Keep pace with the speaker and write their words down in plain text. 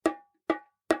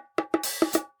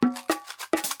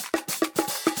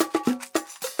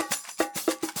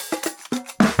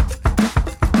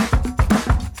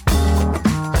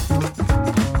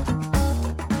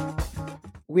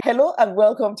Hello and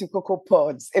welcome to Cocoa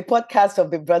Pods, a podcast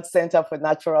of the Birth Center for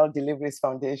Natural Deliveries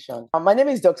Foundation. My name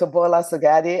is Dr. Bola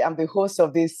Sogade. I'm the host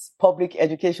of this public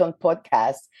education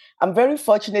podcast. I'm very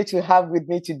fortunate to have with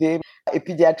me today a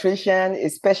pediatrician, a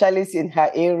specialist in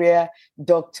her area,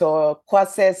 Dr.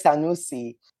 Kwase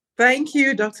Sanusi. Thank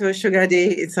you, Dr. Shogade.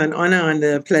 It's an honor and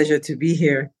a pleasure to be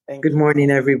here. Good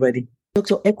morning, everybody.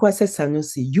 Dr. Kwase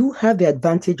Sanusi, you have the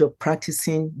advantage of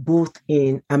practicing both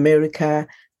in America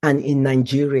and in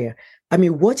Nigeria. I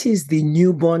mean, what is the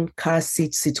newborn car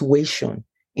seat situation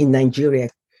in Nigeria?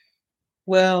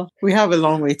 Well, we have a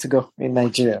long way to go in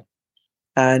Nigeria.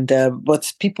 And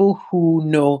but people who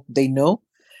know, they know.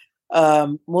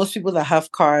 Most people that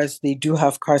have cars, they do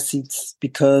have car seats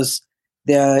because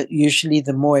they're usually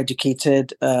the more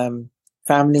educated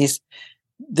families.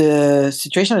 The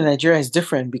situation in Nigeria is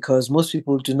different because most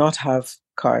people do not have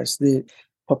cars. The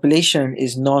population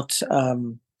is not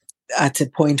at a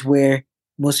point where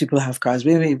most people have cars.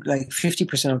 Maybe like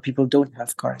 50% of people don't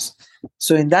have cars.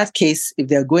 So in that case, if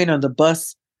they're going on the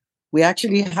bus, we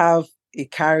actually have a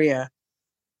carrier.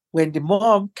 When the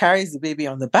mom carries the baby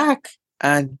on the back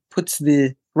and puts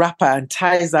the wrapper and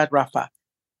ties that wrapper,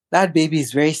 that baby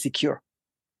is very secure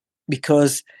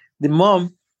because the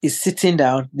mom is sitting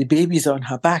down, the baby is on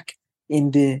her back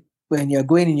when you're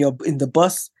going in the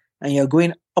bus and you're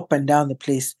going up and down the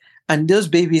place. And those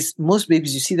babies, most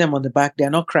babies, you see them on the back, they're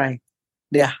not crying.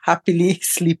 They're happily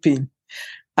sleeping.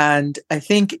 And I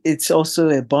think it's also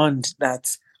a bond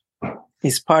that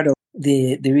is part of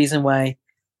the reason why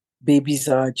babies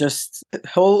are just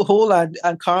whole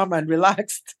and calm and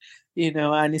relaxed,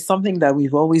 and it's something that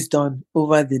we've always done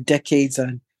over the decades.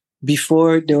 And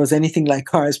before there was anything like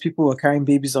cars, people were carrying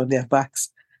babies on their backs.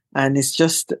 And it's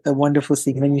just a wonderful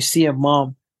thing when you see a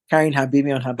mom carrying her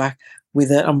baby on her back with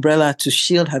an umbrella to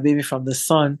shield her baby from the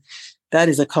sun. That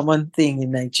is a common thing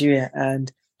in Nigeria.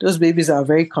 And those babies are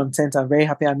very content and very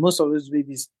happy. And most of those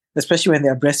babies, especially when they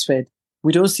are breastfed,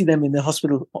 we don't see them in the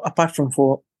hospital apart from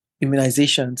for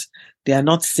immunizations. They are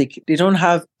not sick. They don't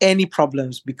have any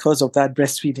problems because of that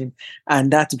breastfeeding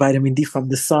and that vitamin D from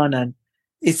the sun. And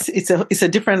it's a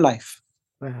different life.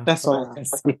 Wow. That's all I can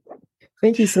say.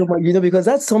 Thank you so much. Because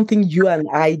that's something you and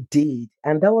I did.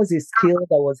 And that was a skill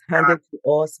that was handed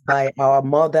to us by our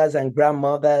mothers and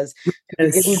grandmothers to be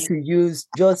able to use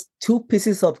just 2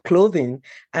 pieces of clothing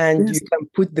and you can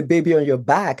put the baby on your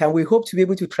back. And we hope to be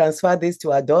able to transfer this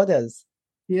to our daughters.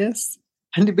 Yes.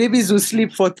 And the babies will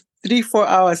sleep for 3-4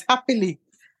 hours happily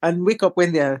and wake up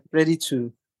when they're ready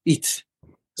to eat.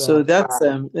 So that's,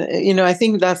 I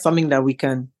think that's something that we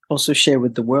can also share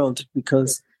with the world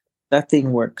because that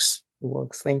thing works. It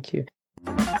works. Thank you.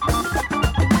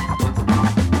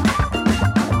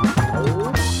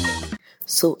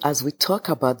 So as we talk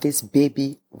about this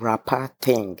baby wrapper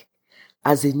thing,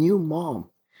 as a new mom,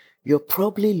 you're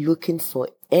probably looking for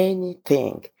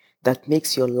anything that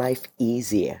makes your life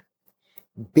easier.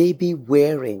 Baby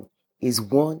wearing is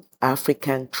one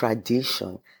African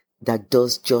tradition that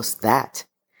does just that.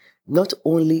 Not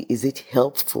only is it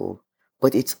helpful,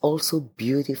 but it's also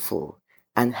beautiful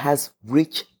and has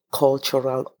rich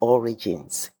cultural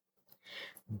origins.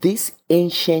 This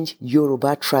ancient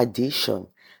Yoruba tradition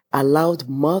allowed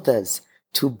mothers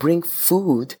to bring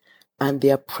food and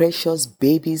their precious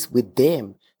babies with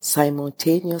them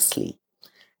simultaneously,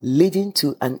 leading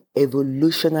to an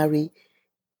evolutionary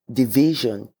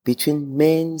division between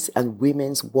men's and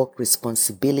women's work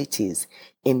responsibilities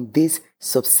in this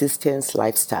subsistence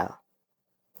lifestyle.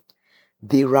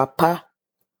 The wrapper,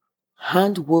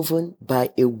 hand-woven by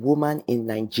a woman in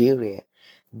Nigeria,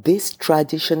 this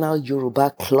traditional Yoruba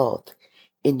cloth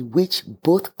in which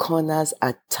both corners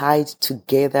are tied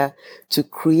together to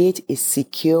create a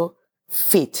secure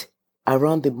fit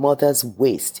around the mother's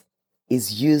waist,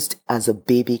 is used as a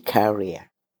baby carrier.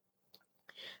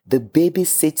 The baby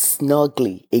sits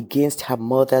snugly against her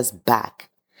mother's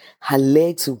back. Her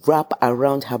legs wrap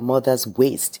around her mother's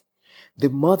waist. The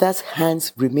mother's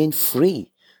hands remain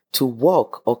free to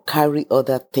walk or carry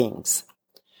other things.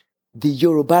 The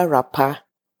Yoruba wrapper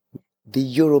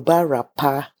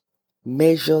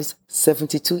measures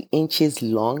 72 inches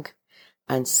long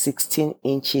and 16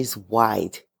 inches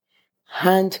wide.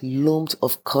 Hand loomed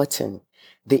of cotton,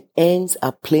 the ends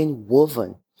are plain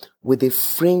woven with a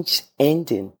fringed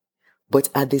ending, but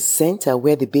at the center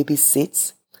where the baby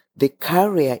sits, the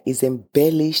carrier is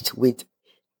embellished with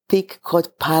thick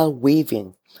cut pile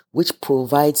weaving, which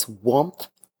provides warmth,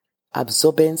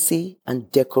 absorbency,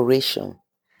 and decoration.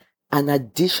 An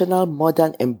additional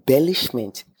modern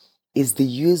embellishment is the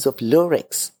use of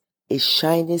lurex, a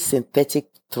shiny synthetic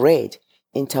thread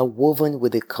interwoven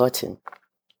with the cotton.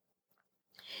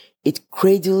 It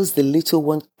cradles the little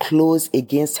one close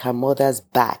against her mother's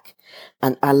back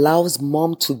and allows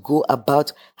mom to go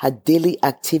about her daily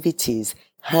activities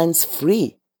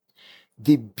hands-free.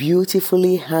 The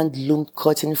beautifully hand-loomed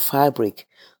cotton fabric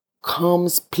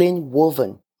comes plain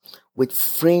woven with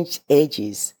fringed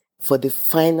edges for the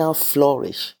final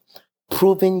flourish,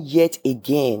 proving yet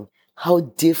again how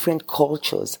different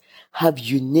cultures have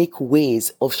unique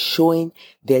ways of showing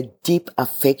their deep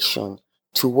affection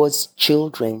towards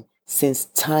children since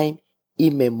time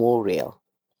immemorial.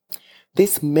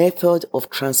 This method of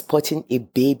transporting a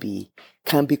baby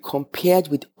can be compared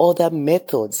with other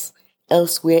methods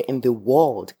elsewhere in the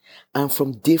world and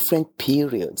from different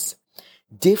periods.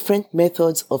 Different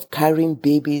methods of carrying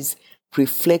babies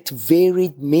reflect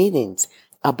varied meanings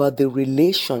about the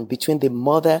relation between the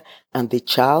mother and the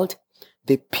child,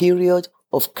 the period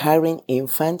of carrying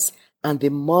infants, and the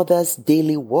mother's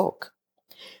daily work.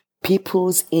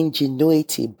 People's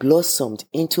ingenuity blossomed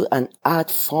into an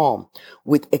art form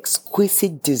with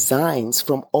exquisite designs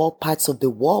from all parts of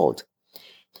the world.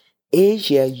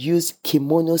 Asia used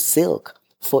kimono silk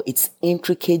for its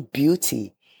intricate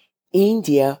beauty.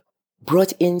 India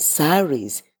brought in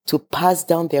saris to pass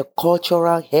down their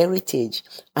cultural heritage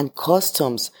and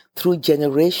customs through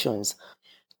generations,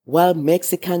 while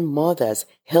Mexican mothers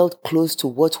held close to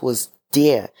what was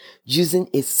dear using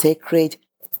a sacred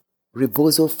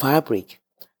rebozo fabric,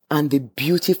 and the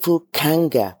beautiful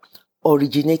kanga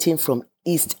originating from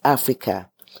East Africa.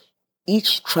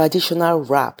 Each traditional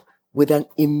wrap with an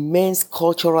immense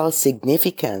cultural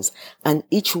significance and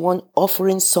each one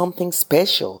offering something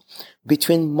special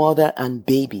between mother and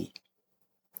baby.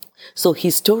 So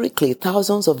historically,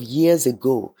 thousands of years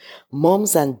ago,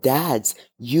 moms and dads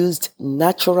used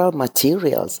natural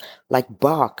materials like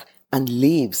bark and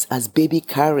leaves as baby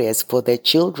carriers for their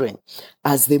children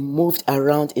as they moved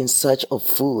around in search of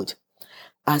food.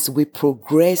 As we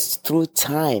progressed through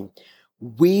time,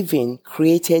 weaving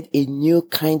created a new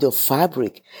kind of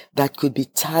fabric that could be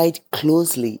tied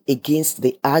closely against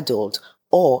the adult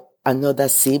or another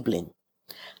sibling.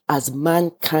 As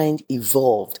mankind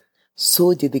evolved,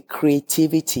 so did the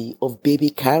creativity of baby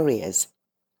carriers.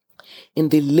 In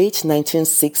the late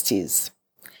 1960s,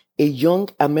 a young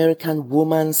American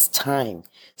woman's time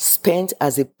spent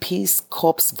as a Peace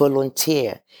Corps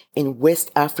volunteer in West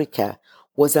Africa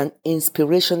was an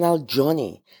inspirational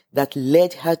journey that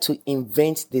led her to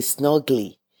invent the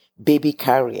Snuggly baby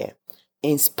carrier,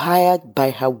 inspired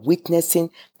by her witnessing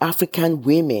African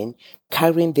women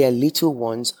carrying their little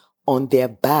ones on their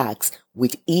backs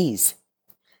with ease.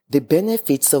 The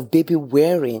benefits of baby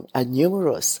wearing are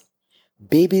numerous.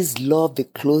 Babies love the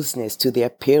closeness to their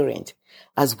parent,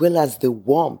 as well as the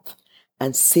warmth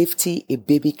and safety a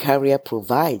baby carrier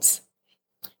provides.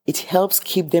 It helps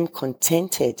keep them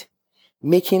contented,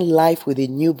 making life with a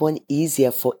newborn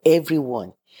easier for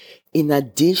everyone. In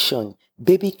addition,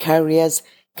 baby carriers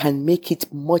can make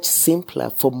it much simpler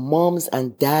for moms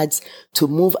and dads to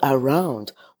move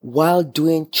around while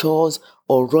doing chores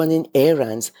or running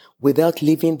errands without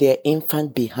leaving their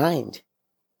infant behind.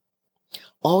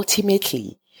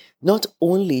 Ultimately, not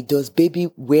only does baby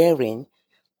wearing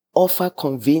offer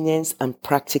convenience and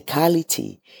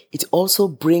practicality, it also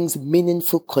brings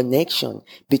meaningful connection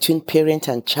between parent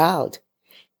and child.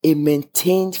 A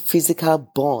maintained physical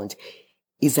bond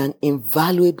is an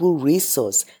invaluable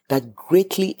resource that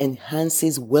greatly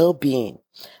enhances well-being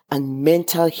and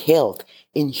mental health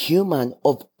in humans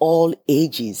of all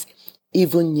ages,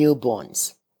 even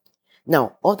newborns.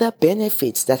 Now, other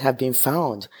benefits that have been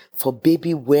found for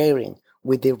baby wearing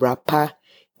with the WraPPer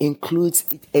includes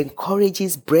it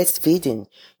encourages breastfeeding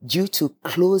due to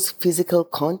close physical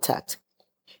contact.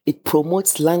 It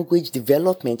promotes language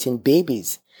development in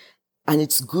babies, and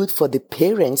it's good for the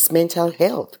parents' mental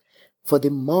health, for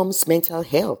the mom's mental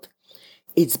health.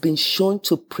 It's been shown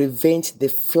to prevent the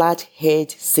flat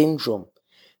head syndrome,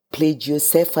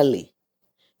 plagiocephaly.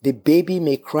 The baby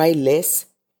may cry less.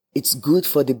 It's good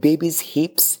for the baby's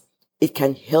hips. It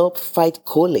can help fight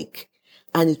colic,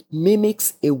 and it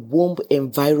mimics a womb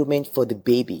environment for the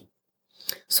baby.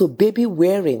 So baby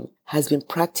wearing has been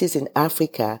practiced in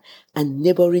Africa and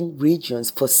neighboring regions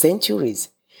for centuries,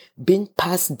 being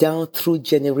passed down through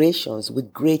generations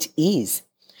with great ease.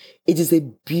 It is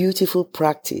a beautiful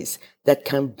practice that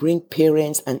can bring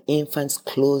parents and infants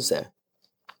closer,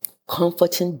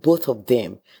 comforting both of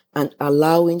them and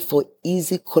allowing for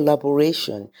easy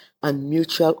collaboration and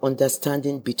mutual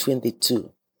understanding between the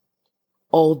two.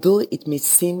 Although it may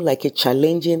seem like a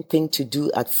challenging thing to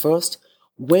do at first,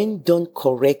 when done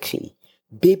correctly,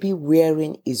 baby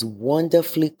wearing is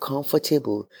wonderfully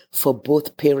comfortable for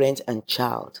both parent and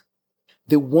child.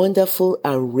 The wonderful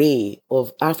array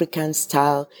of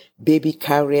African-style baby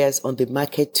carriers on the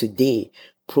market today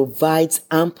provides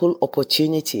ample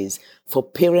opportunities for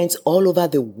parents all over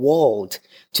the world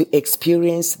to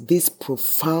experience this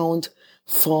profound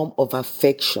form of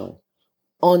affection,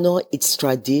 honor its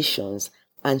traditions,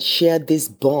 and share this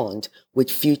bond with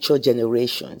future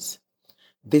generations.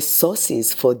 The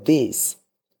sources for this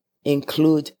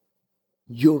include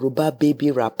Yoruba Baby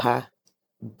WraPPer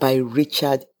by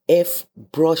Richard F.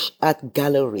 Brush Art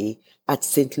Gallery at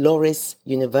St. Lawrence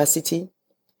University,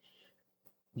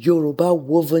 Yoruba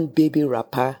Woven Baby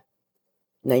WraPPer,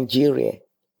 Nigeria,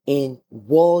 in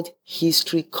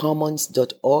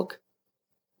worldhistorycommons.org,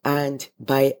 and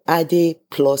by Ade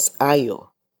Plus Ayo,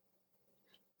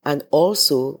 and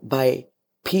also by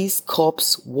Peace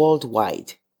Corps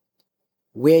Worldwide,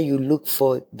 where you look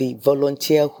for the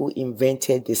volunteer who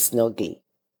invented the snuggly.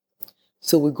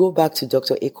 So we go back to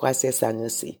Dr. Ekwase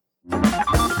Sanusi.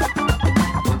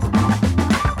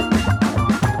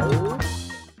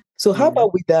 So how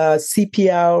about with the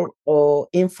CPR or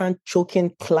infant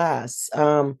choking class?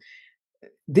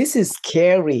 This is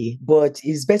scary, but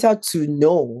it's better to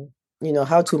know,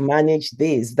 how to manage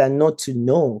this than not to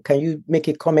know. Can you make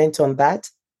a comment on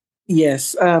that?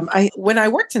 Yes. When I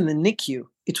worked in the NICU,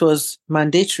 it was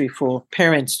mandatory for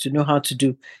parents to know how to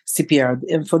do CPR.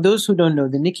 And for those who don't know,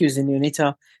 the NICU is a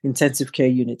neonatal intensive care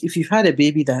unit. If you've had a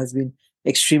baby that has been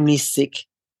extremely sick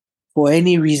for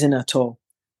any reason at all,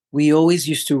 we always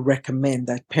used to recommend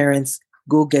that parents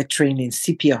go get trained in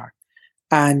CPR.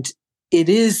 And it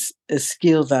is a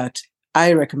skill that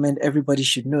I recommend everybody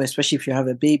should know, especially if you have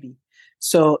a baby.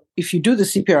 So if you do the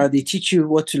CPR, they teach you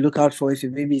what to look out for if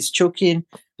your baby is choking,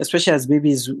 especially as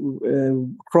baby is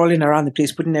crawling around the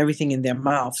place, putting everything in their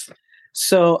mouth.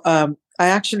 So I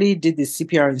actually did the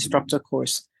CPR instructor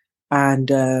course. And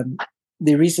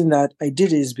the reason that I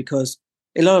did is because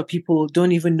a lot of people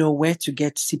don't even know where to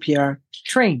get CPR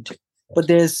trained. But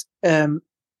there's,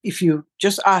 if you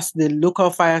just ask the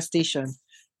local fire station,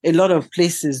 a lot of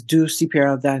places do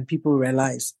CPR than people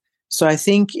realize. So I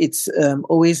think it's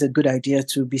always a good idea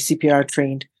to be CPR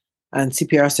trained and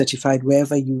CPR certified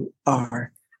wherever you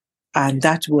are. And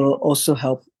that will also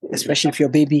help, especially if your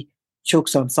baby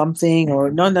chokes on something,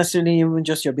 or not necessarily even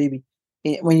just your baby.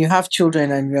 When you have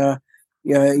children and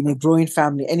you're in a growing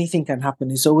family, anything can happen.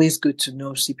 It's always good to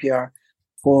know CPR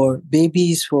for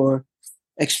babies, for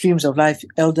extremes of life,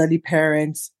 elderly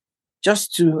parents,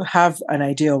 just to have an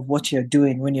idea of what you're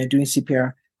doing when you're doing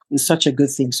CPR is such a good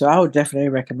thing. So I would definitely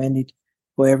recommend it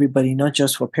for everybody, not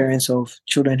just for parents of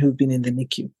children who've been in the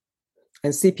NICU.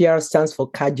 And CPR stands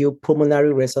for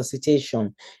cardiopulmonary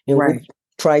resuscitation, in which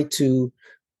try to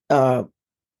bring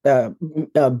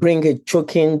a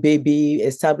choking baby,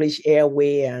 establish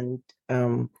airway, and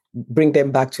bring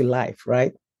them back to life,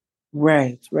 right?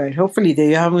 Right. Hopefully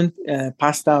they haven't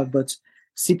passed out, but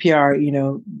CPR,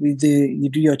 you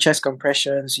do your chest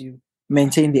compressions, you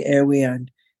maintain the airway, and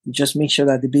you just make sure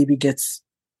that the baby gets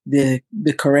the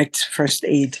correct first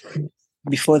aid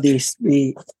before they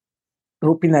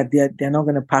hoping that they're not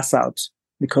going to pass out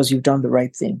because you've done the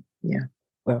right thing. Yeah.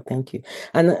 Well, thank you.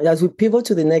 And as we pivot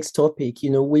to the next topic,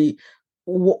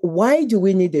 why do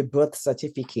we need a birth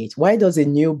certificate? Why does a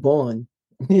newborn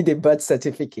need a birth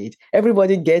certificate?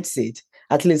 Everybody gets it,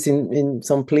 at least in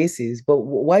some places. But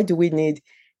why do we need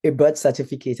a birth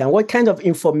certificate? And what kind of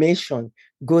information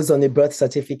goes on a birth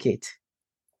certificate?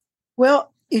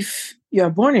 Well, if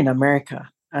you're born in America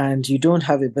and you don't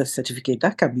have a birth certificate,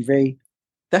 that can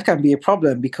be a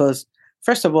problem because,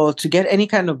 first of all, to get any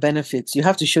kind of benefits, you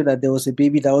have to show that there was a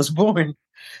baby that was born.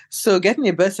 So getting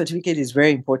a birth certificate is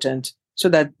very important so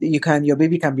that your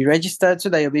baby can be registered, so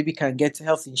that your baby can get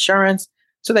health insurance,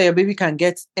 so that your baby can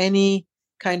get any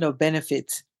kind of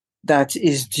benefit that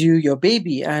is due your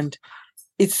baby. And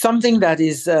it's something that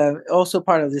is also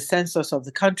part of the census of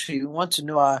the country. We want to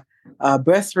know our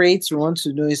birth rates. We want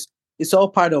to know it's all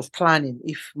part of planning.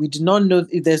 If we do not know,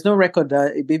 if there's no record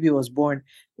that a baby was born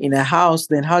in a house,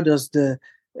 then how does the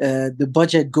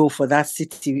budget go for that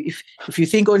city? If you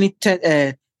think only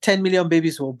 10 million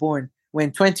babies were born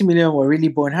when 20 million were really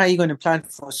born, how are you going to plan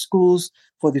for schools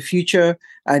for the future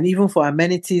and even for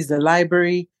amenities, the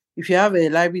library? If you have a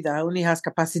library that only has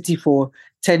capacity for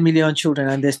 10 million children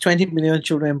and there's 20 million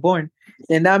children born,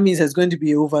 then that means there's going to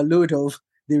be an overload of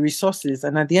the resources.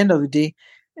 And at the end of the day,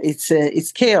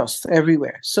 it's chaos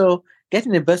everywhere. So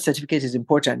getting a birth certificate is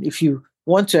important. If you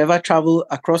want to ever travel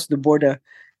across the border,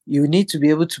 you need to be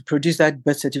able to produce that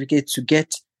birth certificate to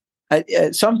get.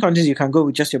 Some countries you can go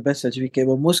with just your birth certificate,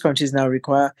 but most countries now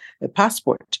require a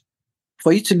passport.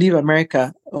 For you to leave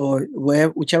America or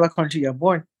whichever country you're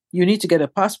born, you need to get a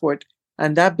passport.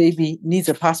 and that baby needs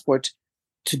a passport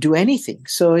to do anything.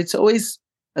 So it's always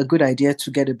a good idea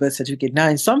to get a birth certificate. Now,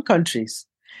 in some countries,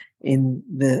 in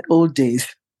the old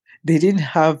days, they didn't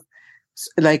have,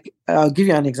 like, I'll give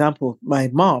you an example. My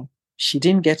mom, she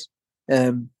didn't get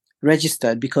um,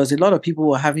 registered because a lot of people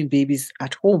were having babies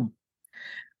at home.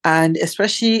 And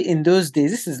especially in those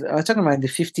days, we're talking about in the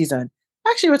 50s, and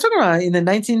actually we're talking about in the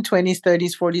 1920s,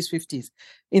 30s, 40s, 50s.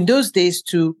 In those days,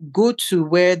 to go to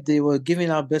where they were giving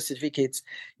out birth certificates,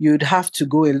 you'd have to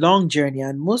go a long journey.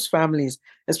 And most families,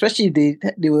 especially they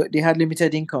had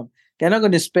limited income, they're not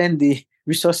going to spend the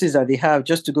resources that they have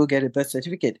just to go get a birth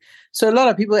certificate. So a lot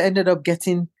of people ended up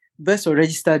getting births were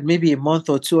registered maybe a month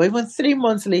or two, or even 3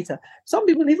 months later. Some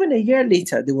people, even a year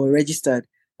later, they were registered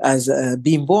as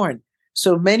being born.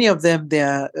 So many of them,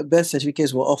 their birth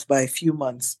certificates were off by a few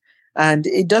months. And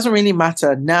it doesn't really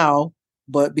matter now,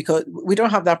 but because we don't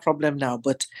have that problem now,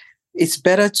 but it's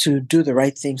better to do the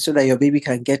right thing so that your baby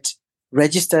can get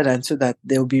registered and so that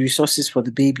there will be resources for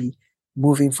the baby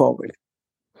moving forward.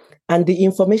 And the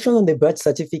information on the birth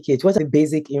certificate, what's the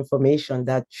basic information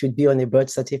that should be on a birth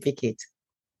certificate?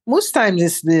 Most times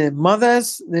it's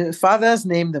the father's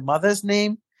name, the mother's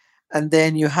name, and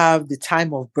then you have the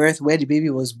time of birth, where the baby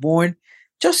was born,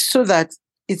 just so that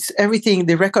it's everything,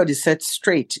 the record is set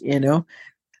straight, you know.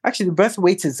 Actually, the birth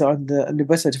weight is on the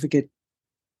birth certificate.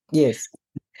 Yes.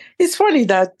 It's funny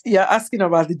that you're asking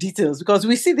about the details because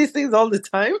we see these things all the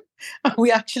time and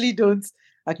we actually don't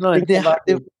acknowledge.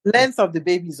 The length of the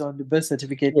baby is on the birth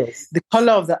certificate. Yes. The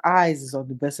color of the eyes is on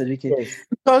the birth certificate. Yes.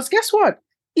 Because guess what?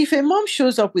 If a mom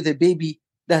shows up with a baby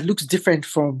that looks different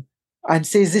from and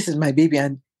says, "This is my baby,"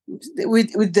 and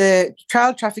with the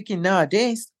child trafficking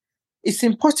nowadays, it's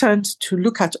important to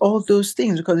look at all those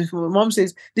things, because if a mom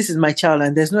says, "This is my child,"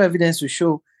 and there's no evidence to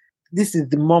show this is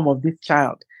the mom of this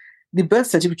child, the birth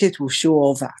certificate will show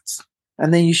all that.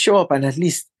 And then you show up, and at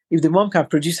least if the mom can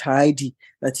produce her ID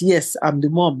that, yes, I'm the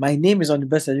mom, my name is on the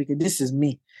birth certificate, this is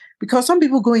me. Because some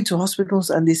people go into hospitals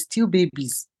and they steal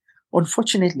babies.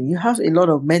 Unfortunately, you have a lot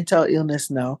of mental illness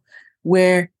now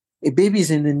where a baby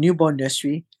is in the newborn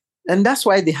nursery, and that's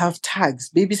why they have tags.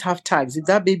 Babies have tags. If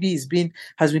that baby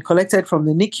has been collected from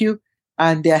the NICU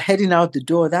and they're heading out the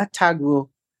door, that tag will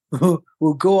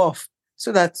go off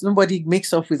so that nobody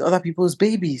makes off with other people's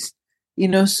babies. You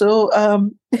know, so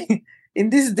in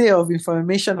this day of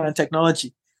information and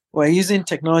technology, we're using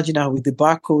technology now with the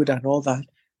barcode and all that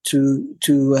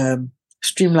to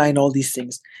streamline all these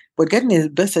things. But getting a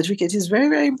birth certificate is very,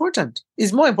 very important.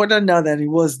 It's more important now than it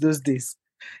was those days,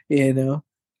 you know,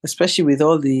 especially with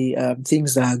all the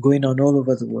things that are going on all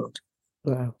over the world.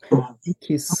 Wow. Thank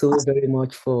you so very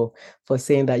much for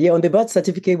saying that. Yeah, on the birth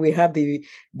certificate, we have the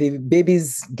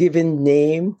baby's given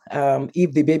name.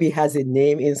 If the baby has a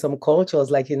name, in some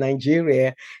cultures, like in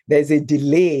Nigeria, there's a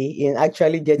delay in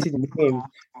actually getting a name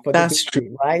for the baby,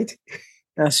 true, right?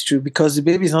 That's true, because the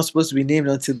baby is not supposed to be named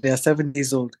until they are 7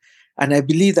 days old. And I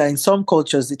believe that in some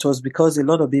cultures, it was because a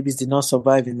lot of babies did not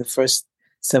survive in the first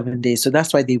 7 days. So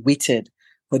that's why they waited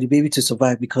for the baby to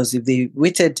survive, because if they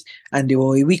waited and they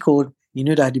were a week old, you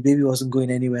know that the baby wasn't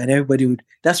going anywhere, and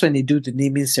that's when they do the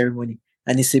naming ceremony.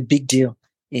 And it's a big deal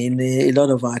in a lot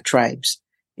of our tribes,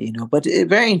 you know. But a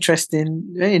very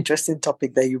interesting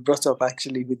topic that you brought up,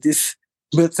 actually, with this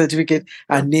birth certificate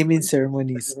and naming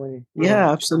ceremonies.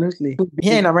 Yeah, absolutely.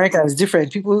 Here in America, it's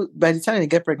different. People, by the time they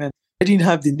get pregnant, they didn't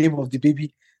have the name of the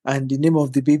baby, and the name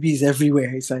of the baby is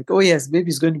everywhere. It's like, oh yes, baby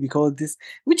is going to be called this,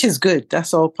 which is good.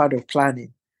 That's all part of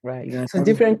planning. Right. You know, so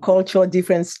different culture,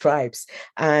 different stripes.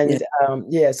 And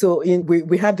so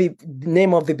we have the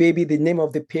name of the baby, the name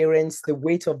of the parents, the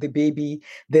weight of the baby,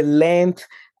 the length,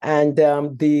 and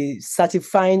the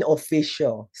certifying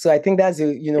official. So I think that's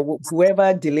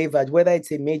whoever delivered, whether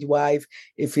it's a midwife,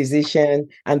 a physician,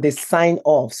 and they sign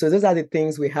off. So those are the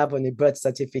things we have on a birth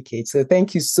certificate. So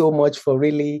thank you so much for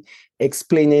really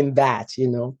explaining that, you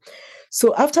know.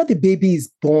 So after the baby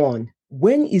is born,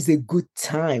 when is a good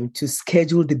time to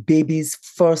schedule the baby's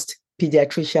first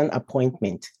pediatrician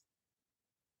appointment?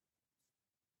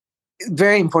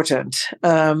 Very important.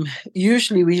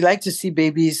 Usually we like to see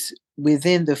babies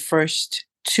within the first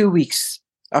 2 weeks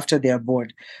after they are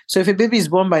born. So if a baby is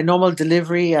born by normal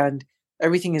delivery and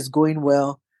everything is going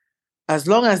well, as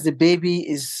long as the baby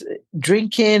is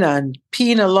drinking and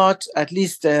peeing a lot, at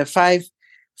least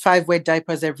five wet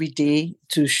diapers every day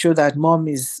to show that mom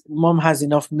has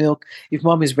enough milk, if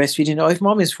mom is breastfeeding, or if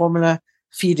mom is formula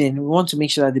feeding, we want to make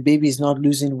sure that the baby is not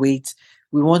losing weight.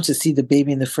 We want to see the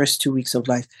baby in the first 2 weeks of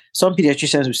life. Some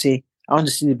pediatricians will say, I want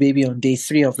to see the baby on day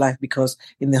 3 of life, because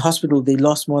in the hospital, they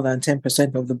lost more than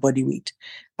 10% of the body weight,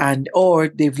 or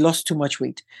they've lost too much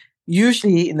weight.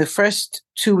 Usually, in the first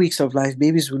 2 weeks of life,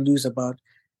 babies will lose about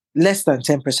less than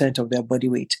 10% of their body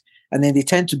weight. And then they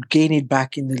tend to gain it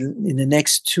back in the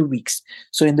next 2 weeks.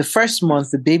 So in the first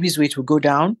month, the baby's weight will go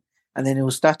down and then it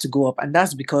will start to go up. And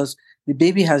that's because the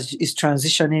baby is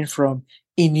transitioning from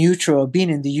in utero, being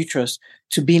in the uterus,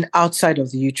 to being outside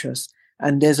of the uterus.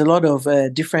 And there's a lot of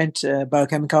different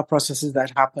biochemical processes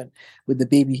that happen with the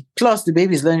baby. Plus, the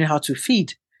baby is learning how to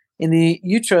feed. In the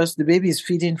uterus, the baby is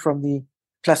feeding from the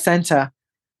placenta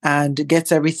and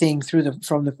gets everything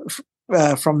from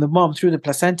the mom through the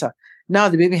placenta. Now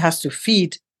the baby has to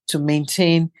feed to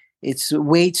maintain its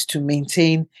weight, to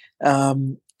maintain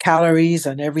calories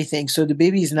and everything. So the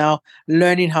baby is now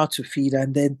learning how to feed,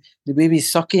 and then the baby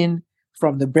is sucking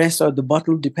from the breast or the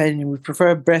bottle, depending. We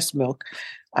prefer breast milk,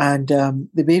 and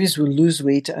the babies will lose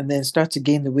weight and then start to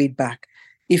gain the weight back.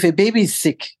 If a baby is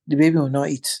sick, the baby will not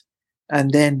eat,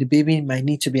 and then the baby might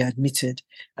need to be admitted.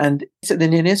 And so the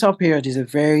neonatal period is a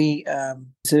very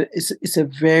it's a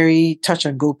very touch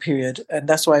and go period, and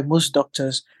that's why most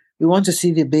doctors, we want to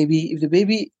see the baby. If the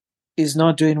baby is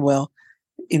not doing well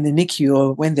in the NICU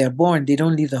or when they're born, they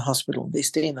don't leave the hospital; they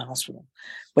stay in the hospital.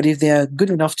 But if they are good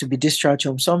enough to be discharged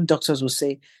home, some doctors will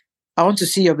say, "I want to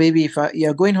see your baby. If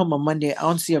you're going home on Monday, I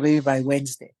want to see your baby by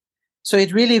Wednesday." So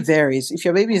it really varies. If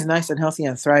your baby is nice and healthy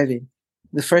and thriving,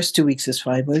 the first 2 weeks is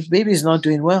fine. But if the baby is not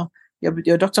doing well,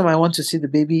 your doctor might want to see the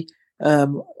baby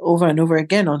over and over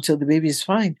again until the baby is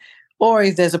fine. Or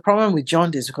if there's a problem with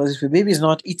jaundice, because if the baby is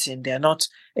not eating, they're not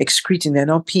excreting, they're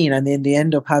not peeing, and then they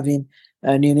end up having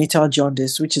neonatal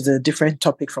jaundice, which is a different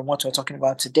topic from what we're talking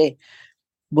about today.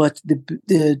 But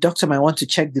the doctor might want to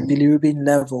check the bilirubin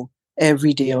level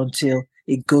every day until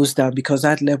it goes down, because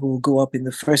that level will go up in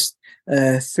the first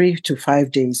 3 to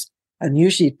 5 days. And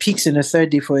usually it peaks in the third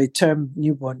day for a term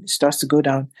newborn. It starts to go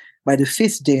down by the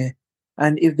fifth day.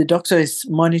 And if the doctor is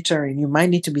monitoring, you might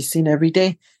need to be seen every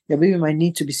day. Your baby might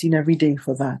need to be seen every day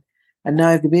for that. And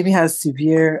now if the baby has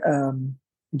severe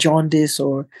jaundice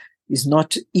or is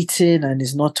not eating and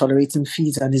is not tolerating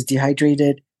feeds and is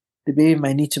dehydrated, the baby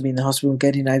might need to be in the hospital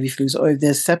getting IV fluids. Or if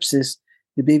there's sepsis,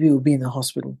 the baby will be in the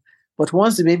hospital. But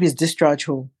once the baby is discharged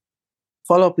home,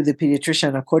 follow up with the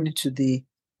pediatrician according to the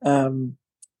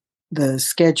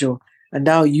schedule, and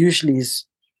that usually is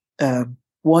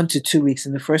 1 to 2 weeks.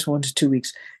 In the first 1 to 2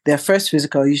 weeks, their first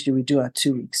physical usually we do at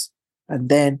 2 weeks, and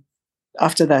then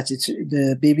after that,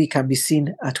 the baby can be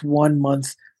seen at 1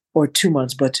 month or 2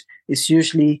 months, but it's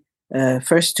usually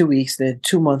first 2 weeks, then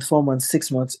 2 months, 4 months, 6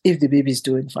 months if the baby is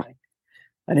doing fine.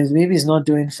 And if the baby is not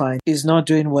doing fine, is not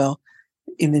doing well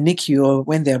in the NICU or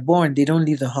when they're born, they don't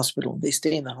leave the hospital; they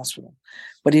stay in the hospital.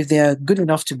 But if they are good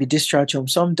enough to be discharged home,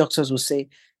 some doctors will say,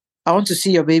 "I want to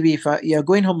see your baby. If you're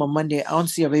going home on Monday, I want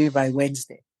to see your baby by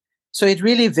Wednesday." So it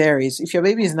really varies. If your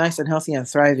baby is nice and healthy and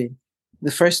thriving,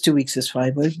 the first 2 weeks is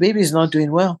fine. But if the baby is not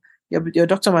doing well, your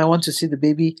doctor might want to see the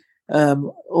baby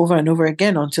over and over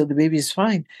again until the baby is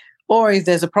fine. Or if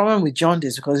there's a problem with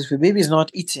jaundice, because if the baby is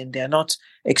not eating, they're not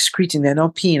excreting, they're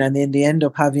not peeing, and then they end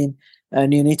up having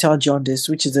neonatal jaundice,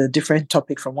 which is a different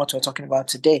topic from what we're talking about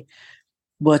today.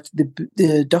 But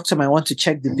the doctor might want to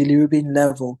check the bilirubin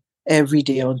level every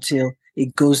day until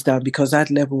it goes down, because that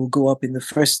level will go up in the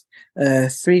first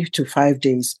 3 to 5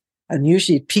 days. And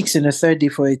usually it peaks in the third day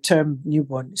for a term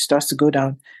newborn. It starts to go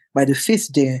down by the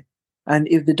fifth day. And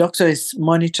if the doctor is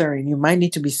monitoring, you might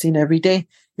need to be seen every day.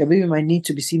 Your baby might need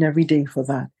to be seen every day for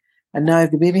that. And now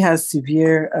if the baby has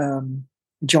severe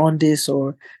jaundice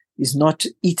or is not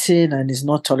eating and is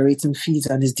not tolerating feeds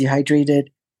and is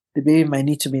dehydrated, the baby might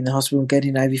need to be in the hospital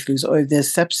getting IV fluids. Or if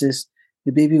there's sepsis,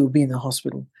 the baby will be in the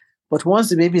hospital. But once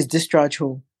the baby is discharged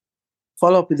home,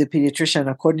 follow up with the pediatrician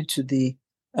according to the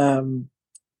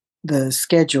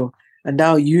schedule, and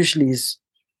that usually is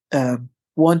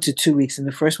 1 to 2 weeks. In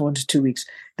the first 1 to 2 weeks,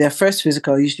 their first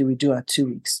physical usually we do at 2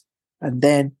 weeks, and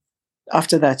then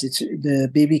after that, the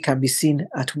baby can be seen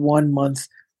at 1 month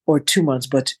or 2 months,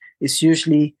 but it's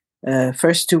usually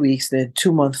first 2 weeks, then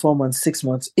 2 months, 4 months, 6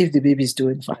 months if the baby is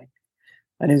doing fine.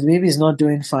 And if the baby is not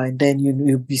doing fine, then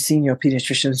you'll be seeing your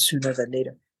pediatrician sooner than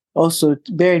later. Also,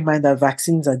 bear in mind that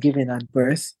vaccines are given at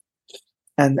birth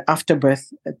and after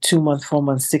birth, 2 months, 4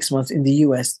 months, 6 months in the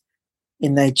US.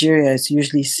 In Nigeria, it's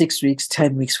usually 6 weeks,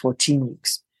 10 weeks, 14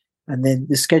 weeks. And then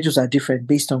the schedules are different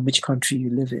based on which country you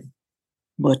live in.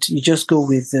 But you just go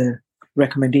with the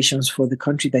recommendations for the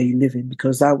country that you live in,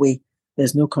 because that way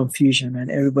there's no confusion and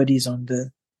everybody's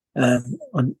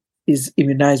is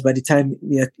immunized by the time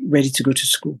they are ready to go to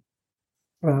school.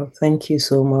 Wow, thank you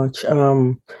so much.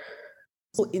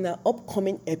 So in our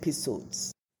upcoming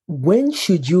episodes, when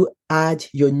should you add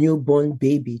your newborn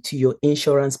baby to your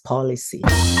insurance policy?